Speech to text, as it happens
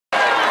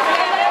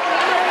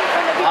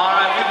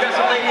you got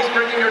some ladies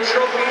bringing your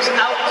trophies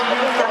out to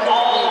you from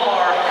all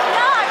of our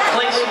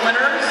place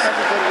winners.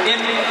 In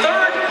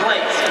third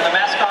place in the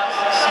mascots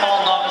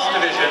small novice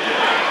division,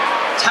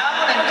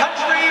 Town and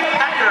Country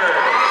Packers.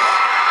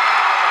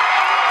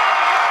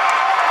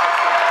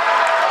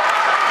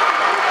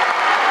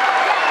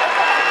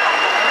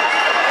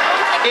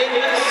 In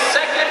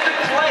second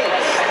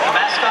place in the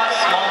mascots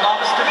small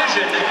novice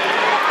division,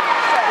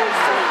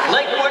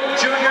 Lakewood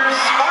Junior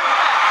Spartans.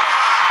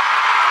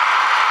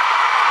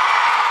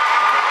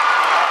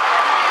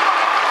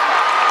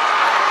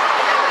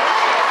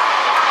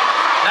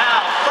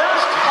 Now,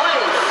 first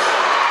place.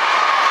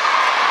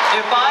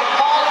 If I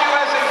call you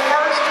as in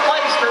first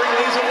place during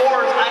these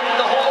awards, I need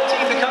the whole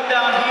team to come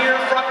down here,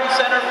 front and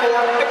center, for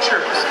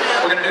pictures.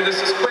 We're going to do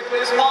this as quickly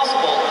as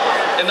possible.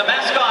 In the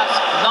mascots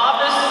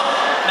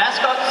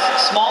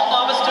small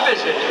novice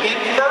division, in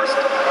first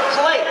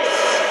place,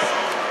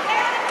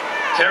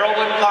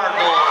 Carrollwood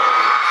Cardinals.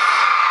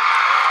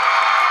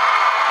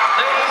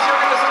 Ladies, you're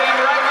going to stand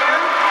right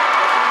here.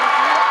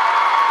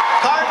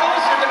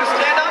 Cardinals, you're going to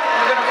stand up.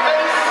 You're going to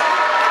face.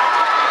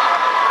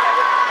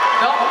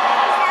 No.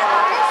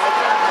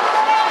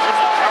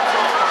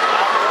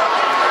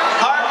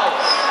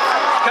 Cardinals.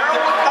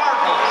 Carrollwood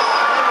Cardinals.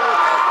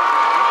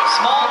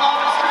 Small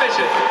novice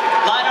division.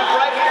 Line up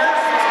right here.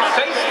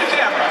 Face the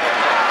camera.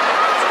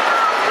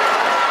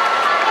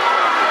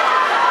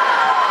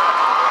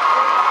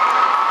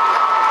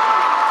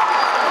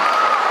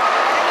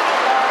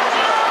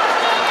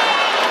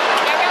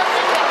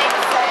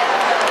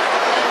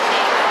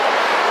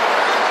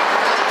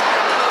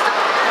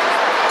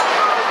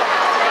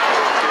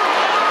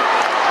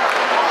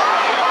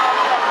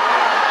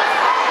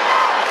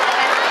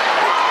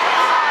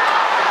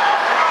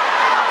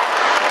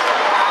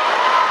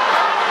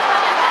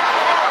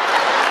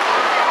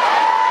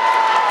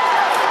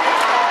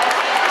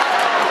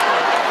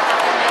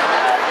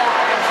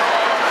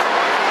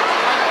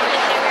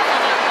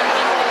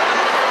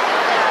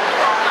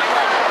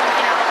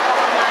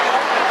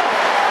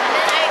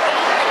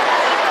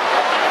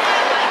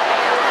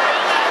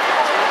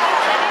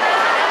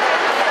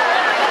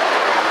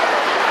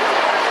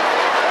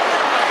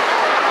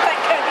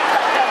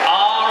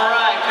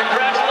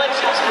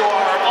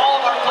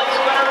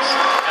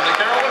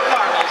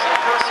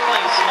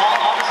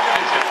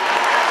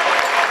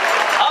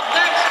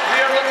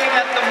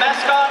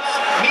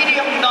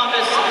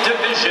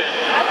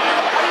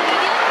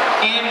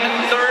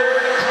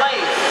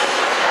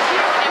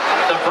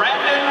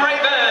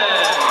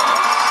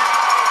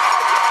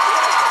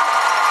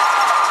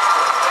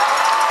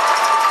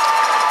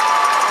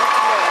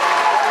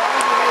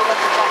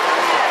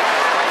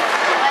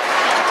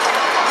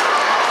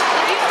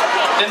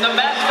 In the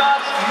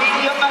mascots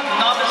medium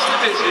novice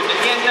division,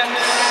 in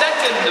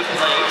second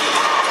place,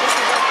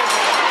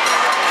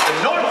 the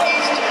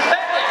Northeast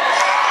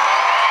Bandits.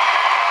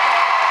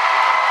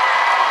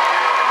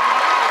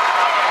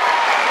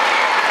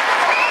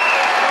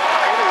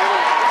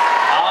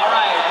 All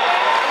right.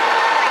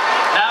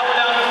 Now we're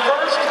down to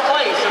first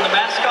place in the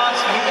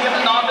mascots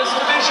medium novice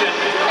division.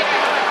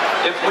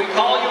 If we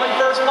call you in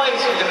first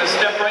place, you're going to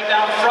step right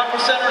down front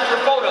and center for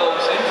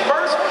photos. In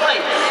first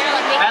place,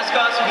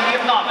 mascots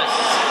medium novice,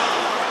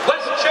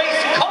 West Chase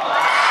Colts.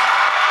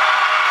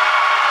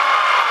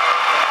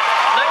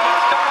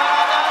 Ladies, come right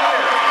on down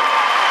here.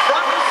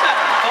 Front and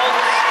center,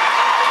 Colts.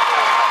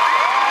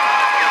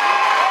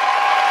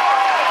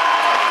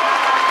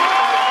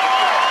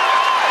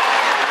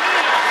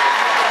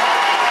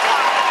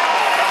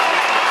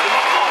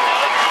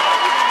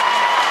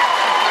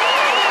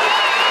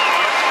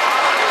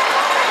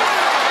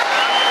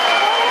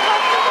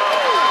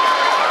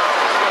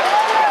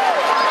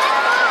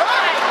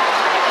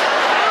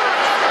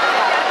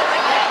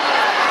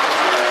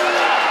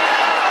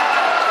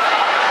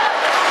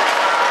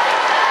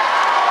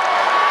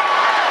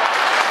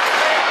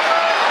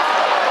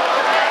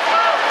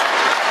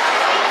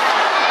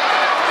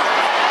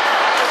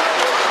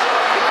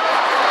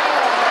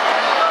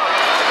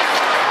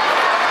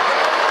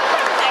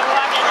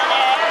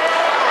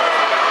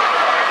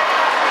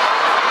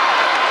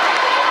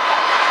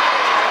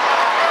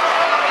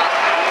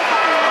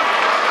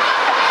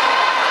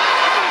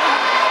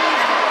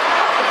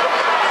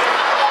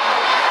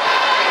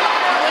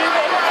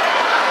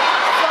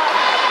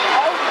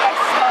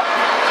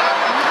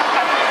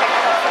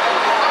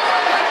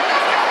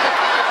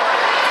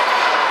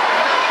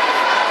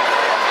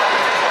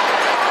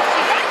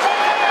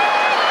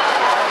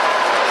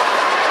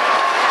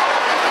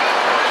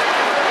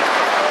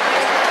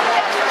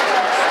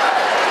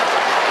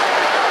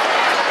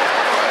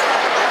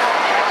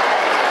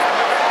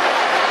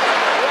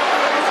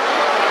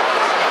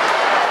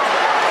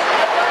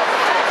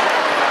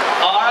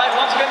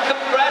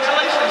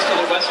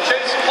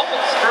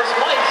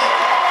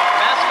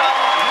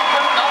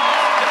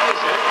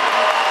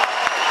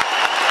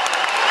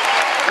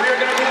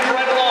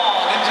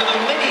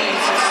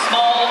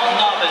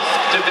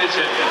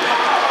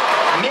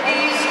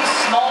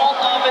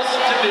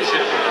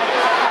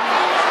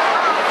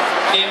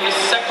 In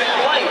second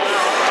place,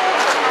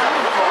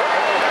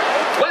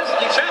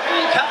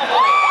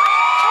 California.